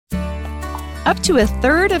Up to a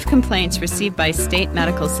third of complaints received by state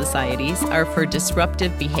medical societies are for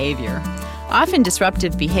disruptive behavior. Often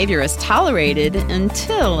disruptive behavior is tolerated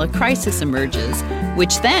until a crisis emerges,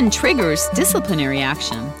 which then triggers disciplinary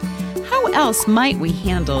action. How else might we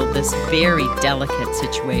handle this very delicate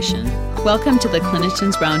situation? Welcome to the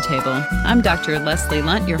Clinicians Roundtable. I'm Dr. Leslie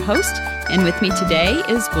Lunt, your host, and with me today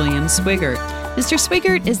is William Swigert. Mr.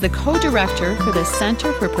 Swigert is the co-director for the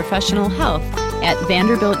Center for Professional Health at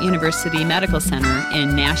Vanderbilt University Medical Center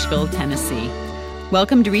in Nashville, Tennessee.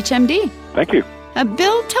 Welcome to ReachMD. Thank you.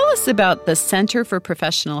 Bill, tell us about the Center for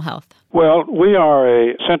Professional Health. Well, we are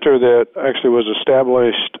a center that actually was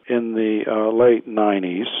established in the late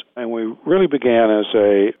 90s, and we really began as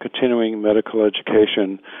a continuing medical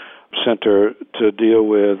education center to deal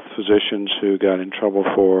with physicians who got in trouble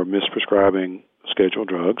for misprescribing scheduled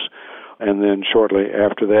drugs. And then shortly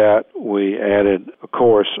after that, we added a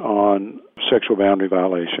course on sexual boundary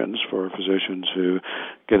violations for physicians who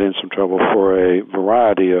get in some trouble for a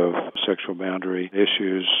variety of sexual boundary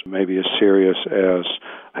issues, maybe as serious as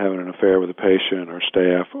having an affair with a patient or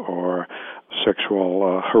staff, or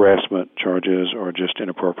sexual harassment charges, or just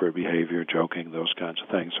inappropriate behavior, joking, those kinds of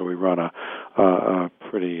things. So we run a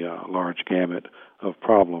pretty large gamut of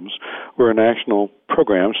problems. We're a national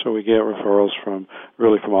program, so we get referrals from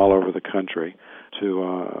all over the country to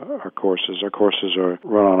our courses. Our courses are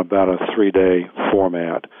run on about a 3-day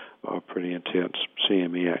format, pretty intense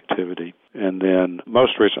CME activity. And then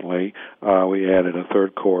most recently, we added a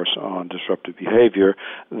third course on disruptive behavior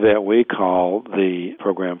that we call the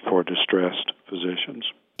Program for Distressed Physicians.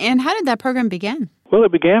 And how did that program begin? Well,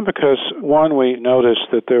 it began because, one, we noticed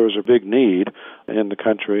that there was a big need in the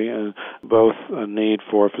country, both a need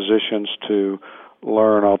for physicians to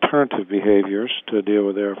learn alternative behaviors to deal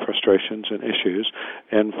with their frustrations and issues,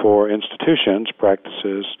 and for institutions,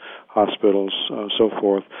 practices, hospitals, so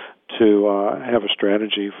forth, to have a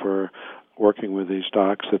strategy for working with these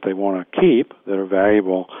docs that they want to keep, that are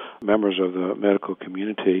valuable members of the medical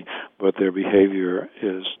community, but their behavior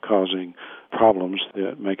is causing problems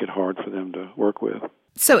that make it hard for them to work with.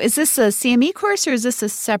 So is this a CME course or is this a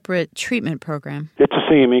separate treatment program? It's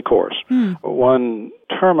a CME course. One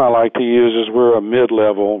term I like to use is we're a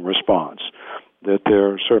mid-level response, that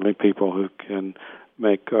there are certainly people who can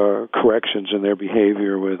make corrections in their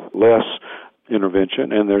behavior with less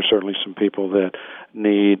intervention, and there's certainly some people that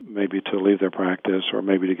need maybe to leave their practice or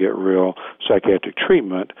maybe to get real psychiatric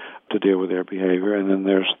treatment to deal with their behavior, and then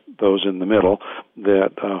there's those in the middle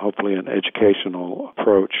that hopefully an educational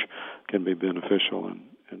approach can be beneficial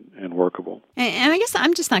and workable. And I guess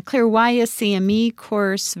I'm just not clear, why a CME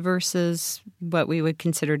course versus what we would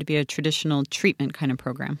consider to be a traditional treatment kind of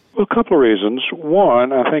program? Well, a couple of reasons.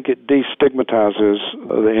 One, I think it destigmatizes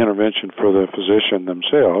the intervention for the physician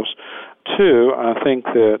themselves. Two, I think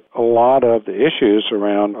that a lot of the issues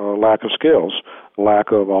around lack of skills,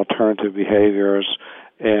 lack of alternative behaviors,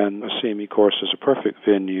 and a CME course is a perfect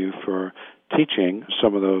venue for teaching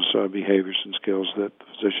some of those behaviors and skills that the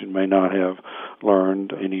physician may not have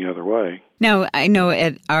learned any other way. Now, I know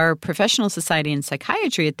at our professional society in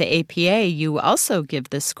psychiatry at the APA, you also give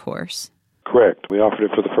this course. Correct. We offered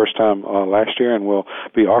it for the first time last year, and we'll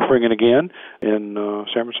be offering it again in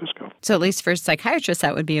San Francisco. So at least for psychiatrists,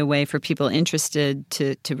 that would be a way for people interested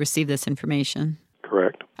to receive this information.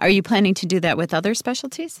 Correct. Are you planning to do that with other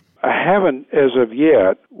specialties? I haven't as of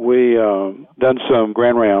yet. We done some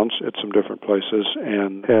grand rounds at some different places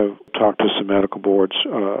and have talked to some medical boards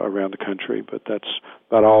around the country, but that's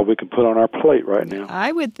about all we can put on our plate right now.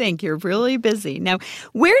 I would think you're really busy. Now,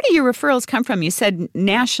 where do your referrals come from? You said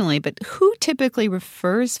nationally, but who typically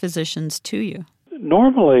refers physicians to you?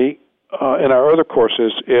 Normally, in our other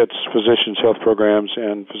courses, it's physicians' health programs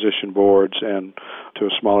and physician boards and, to a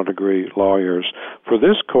smaller degree, lawyers. For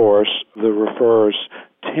this course, the referrers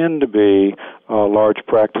tend to be large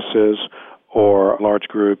practices or large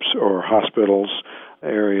groups or hospitals,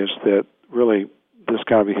 areas that really this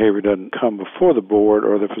kind of behavior doesn't come before the board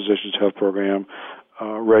or the physician's health program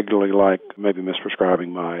regularly, like maybe misprescribing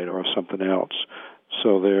might or something else.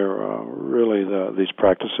 So they're really these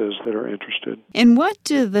practices that are interested. And what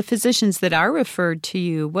do the physicians that are referred to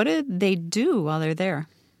you, what do they do while they're there?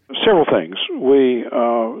 Several things. We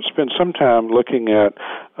spend some time looking at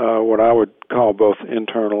what I would call both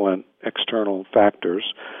internal and external factors.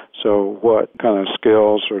 So what kind of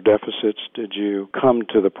skills or deficits did you come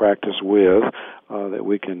to the practice with that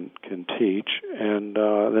we can teach? And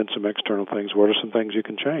then some external things. What are some things you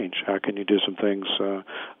can change? How can you do some things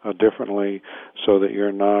differently so that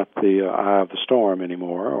you're not the eye of the storm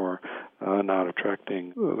anymore, or not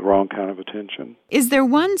attracting the wrong kind of attention? Is there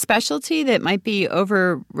one specialty that might be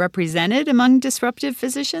overrepresented among disruptive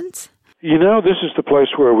physicians? This is the place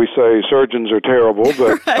where we say surgeons are terrible,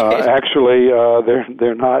 but right. Actually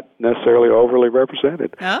they're not necessarily overly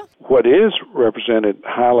represented. Oh? What is represented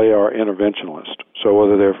highly are interventionalists. So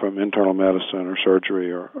whether they're from internal medicine or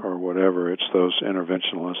surgery or whatever, it's those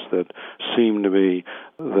interventionalists that seem to be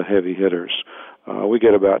the heavy hitters. We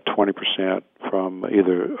get about 20% from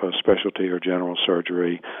either specialty or general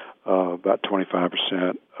surgery. About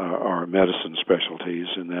 25% are medicine specialties,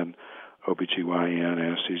 and then OBGYN,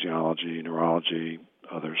 anesthesiology, neurology,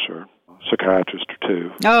 others are psychiatrists or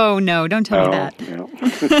two. Oh, no, don't tell me that.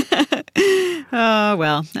 Yeah. Oh,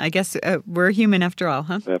 well, I guess we're human after all,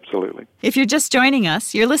 huh? Absolutely. If you're just joining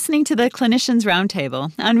us, you're listening to the Clinicians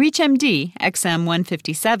Roundtable on ReachMD XM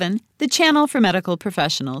 157, the channel for medical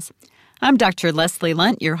professionals. I'm Dr. Leslie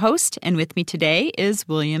Lunt, your host, and with me today is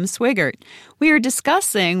William Swigert. We are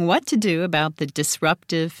discussing what to do about the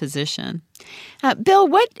disruptive physician. Bill,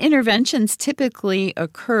 what interventions typically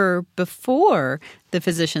occur before the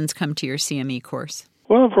physicians come to your CME course?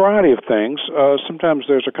 Well, a variety of things. Sometimes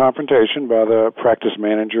there's a confrontation by the practice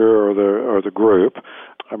manager or the group.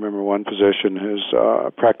 I remember one physician whose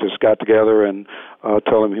practice got together and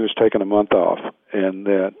told him he was taking a month off and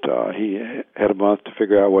that he had a month to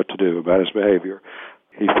figure out what to do about his behavior.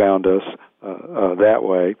 He found us that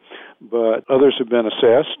way. But others have been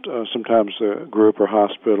assessed. Sometimes the group or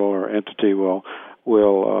hospital or entity will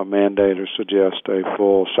mandate or suggest a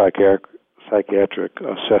full psychiatric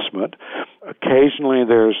assessment. Occasionally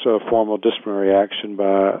there's a formal disciplinary action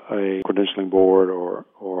by a credentialing board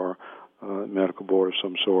or medical board of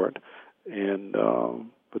some sort, and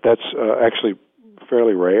but that's actually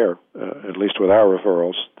fairly rare, at least with our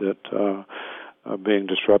referrals, that being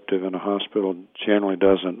disruptive in a hospital generally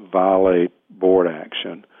doesn't violate board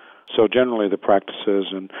action. So generally the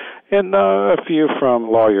practices and a few from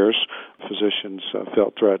lawyers, physicians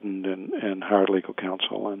felt threatened and hired legal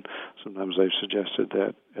counsel, and sometimes they've suggested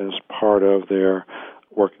that as part of their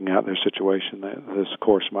working out their situation, that this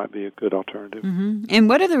course might be a good alternative. Mm-hmm. And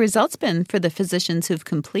what have the results been for the physicians who've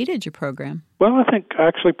completed your program? Well, I think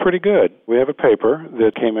actually pretty good. We have a paper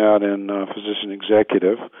that came out in Physician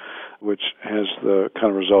Executive, which has the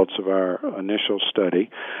kind of results of our initial study.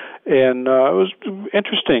 And it was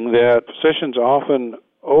interesting that physicians often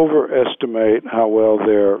overestimate how well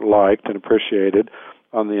they're liked and appreciated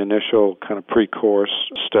on the initial kind of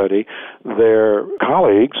pre-course study. Their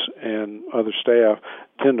colleagues and other staff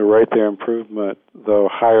tend to rate their improvement, though,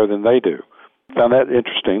 higher than they do. Found that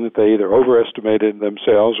interesting, that they either overestimated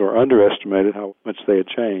themselves or underestimated how much they had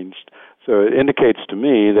changed. So it indicates to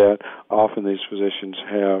me that often these physicians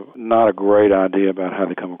have not a great idea about how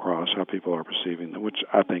they come across, how people are perceiving them, which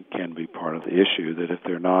I think can be part of the issue, that if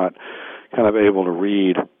they're not kind of able to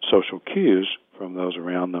read social cues from those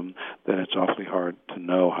around them, then it's awfully hard to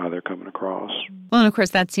know how they're coming across. Well, and of course,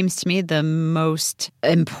 that seems to me the most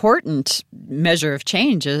important measure of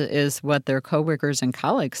change is what their coworkers and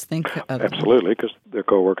colleagues think of them. Absolutely, because their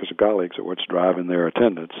coworkers and colleagues are what's driving their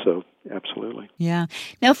attendance, so absolutely. Yeah.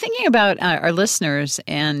 Now, thinking about our listeners,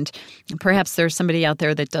 and perhaps there's somebody out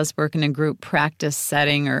there that does work in a group practice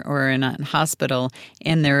setting or in a hospital,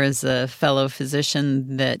 and there is a fellow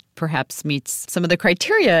physician that perhaps meets some of the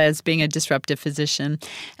criteria as being a disruptive physician.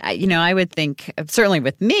 I would think, certainly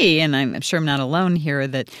with me, and I'm sure I'm not alone here,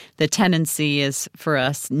 that the tendency is for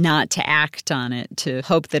us not to act on it, to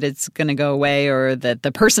hope that it's going to go away or that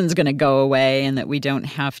the person's going to go away and that we don't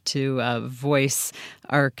have to voice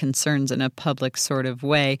our concerns in a public sort of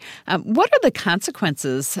way. What are the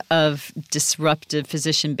consequences of disruptive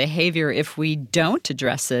physician behavior if we don't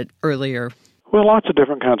address it earlier? Well, lots of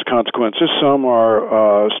different kinds of consequences. Some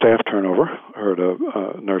are staff turnover. I heard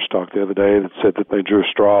a nurse talk the other day that said that they drew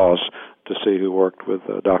straws to see who worked with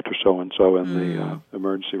Dr. So-and-so in the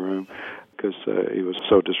emergency room because he was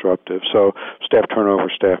so disruptive. So staff turnover,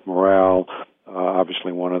 staff morale.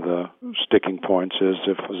 Obviously, one of the sticking points is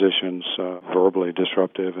if physicians verbally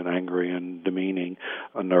disruptive and angry and demeaning,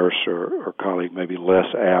 a nurse or colleague may be less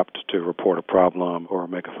apt to report a problem or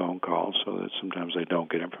make a phone call, so that sometimes they don't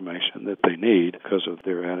get information that they need because of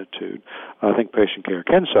their attitude. I think patient care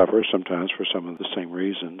can suffer sometimes for some of the same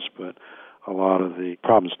reasons, but a lot of the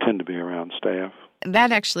problems tend to be around staff.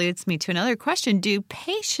 That actually leads me to another question. Do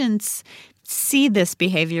patients see this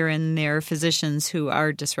behavior in their physicians who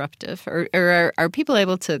are disruptive? Or are people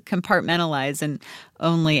able to compartmentalize and,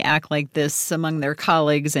 only act like this among their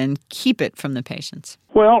colleagues and keep it from the patients?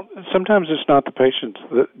 Well, sometimes it's not the patient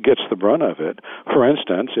that gets the brunt of it. For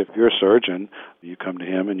instance, if you're a surgeon, you come to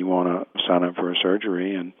him and you want to sign up for a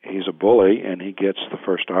surgery, and he's a bully, and he gets the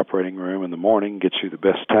first operating room in the morning, gets you the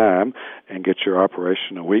best time, and gets your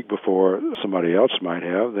operation a week before somebody else might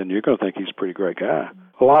have, then you're going to think he's a pretty great guy.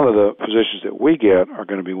 A lot of the physicians that we get are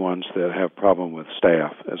going to be ones that have problem with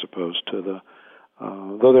staff, as opposed to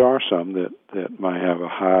though there are some that might have a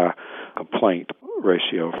high complaint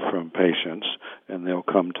ratio from patients, and they'll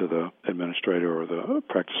come to the administrator or the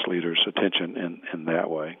practice leader's attention in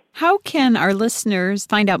that way. How can our listeners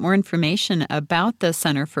find out more information about the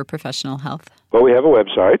Center for Professional Health? Well, we have a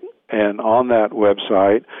website, and on that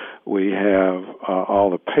website we have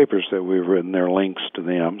all the papers that we've written. There are links to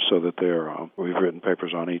them so that we've written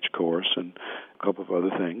papers on each course and a couple of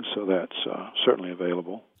other things, so that's certainly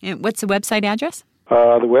available. And what's the website address?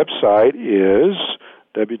 The website is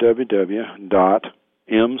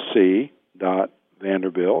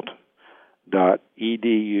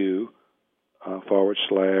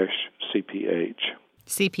www.mc.vanderbilt.edu/CPH.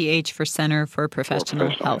 CPH for Center for Professional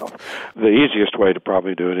Health. The easiest way to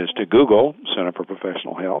probably do it is to Google Center for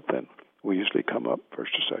Professional Health, and we usually come up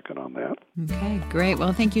first or second on that. Okay, great.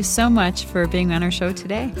 Well, thank you so much for being on our show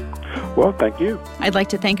today. Well, thank you. I'd like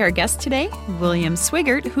to thank our guest today, William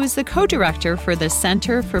Swigert, who is the co-director for the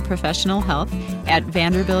Center for Professional Health at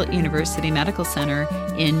Vanderbilt University Medical Center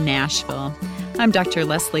in Nashville. I'm Dr.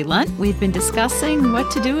 Leslie Lunt. We've been discussing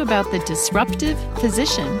what to do about the disruptive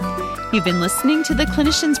physician. You've been listening to the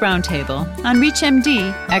Clinicians Roundtable on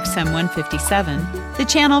ReachMD XM 157, the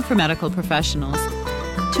channel for medical professionals.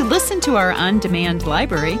 To listen to our on-demand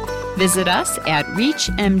library, visit us at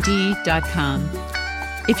reachmd.com.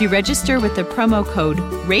 If you register with the promo code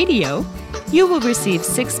RADIO, you will receive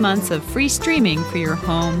 6 months of free streaming for your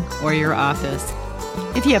home or your office.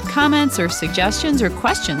 If you have comments or suggestions or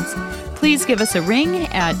questions, please give us a ring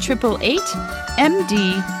at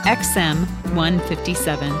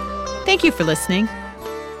 888-MD-XM-157. Thank you for listening.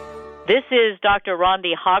 This is Dr.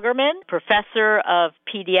 Rhonda Hagerman, Professor of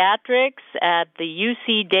Pediatrics at the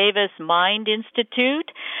UC Davis Mind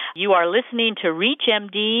Institute. You are listening to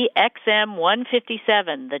ReachMD XM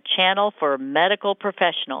 157, the channel for medical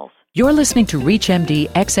professionals. You're listening to ReachMD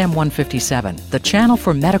XM 157, the channel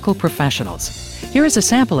for medical professionals. Here is a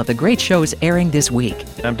sample of the great shows airing this week.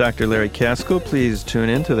 I'm Dr. Larry Casco. Please tune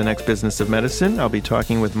in to the next Business of Medicine. I'll be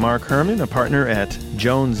talking with Mark Herman, a partner at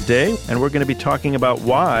Jones Day, and we're going to be talking about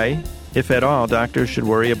why, if at all, doctors should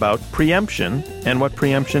worry about preemption and what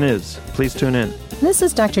preemption is. Please tune in. This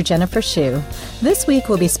is Dr. Jennifer Hsu. This week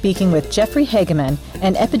we'll be speaking with Jeffrey Hageman,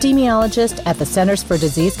 an epidemiologist at the Centers for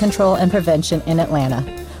Disease Control and Prevention in Atlanta.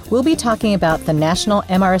 We'll be talking about the National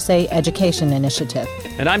MRSA Education Initiative.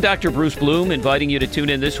 And I'm Dr. Bruce Bloom, inviting you to tune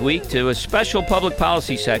in this week to a special public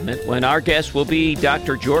policy segment when our guest will be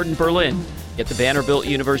Dr. Jordan Berlin at the Vanderbilt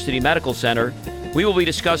University Medical Center. We will be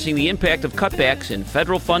discussing the impact of cutbacks in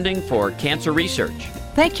federal funding for cancer research.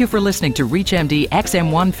 Thank you for listening to ReachMD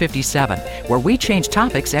XM 157, where we change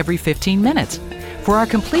topics every 15 minutes. For our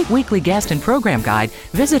complete weekly guest and program guide,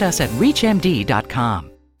 visit us at reachmd.com.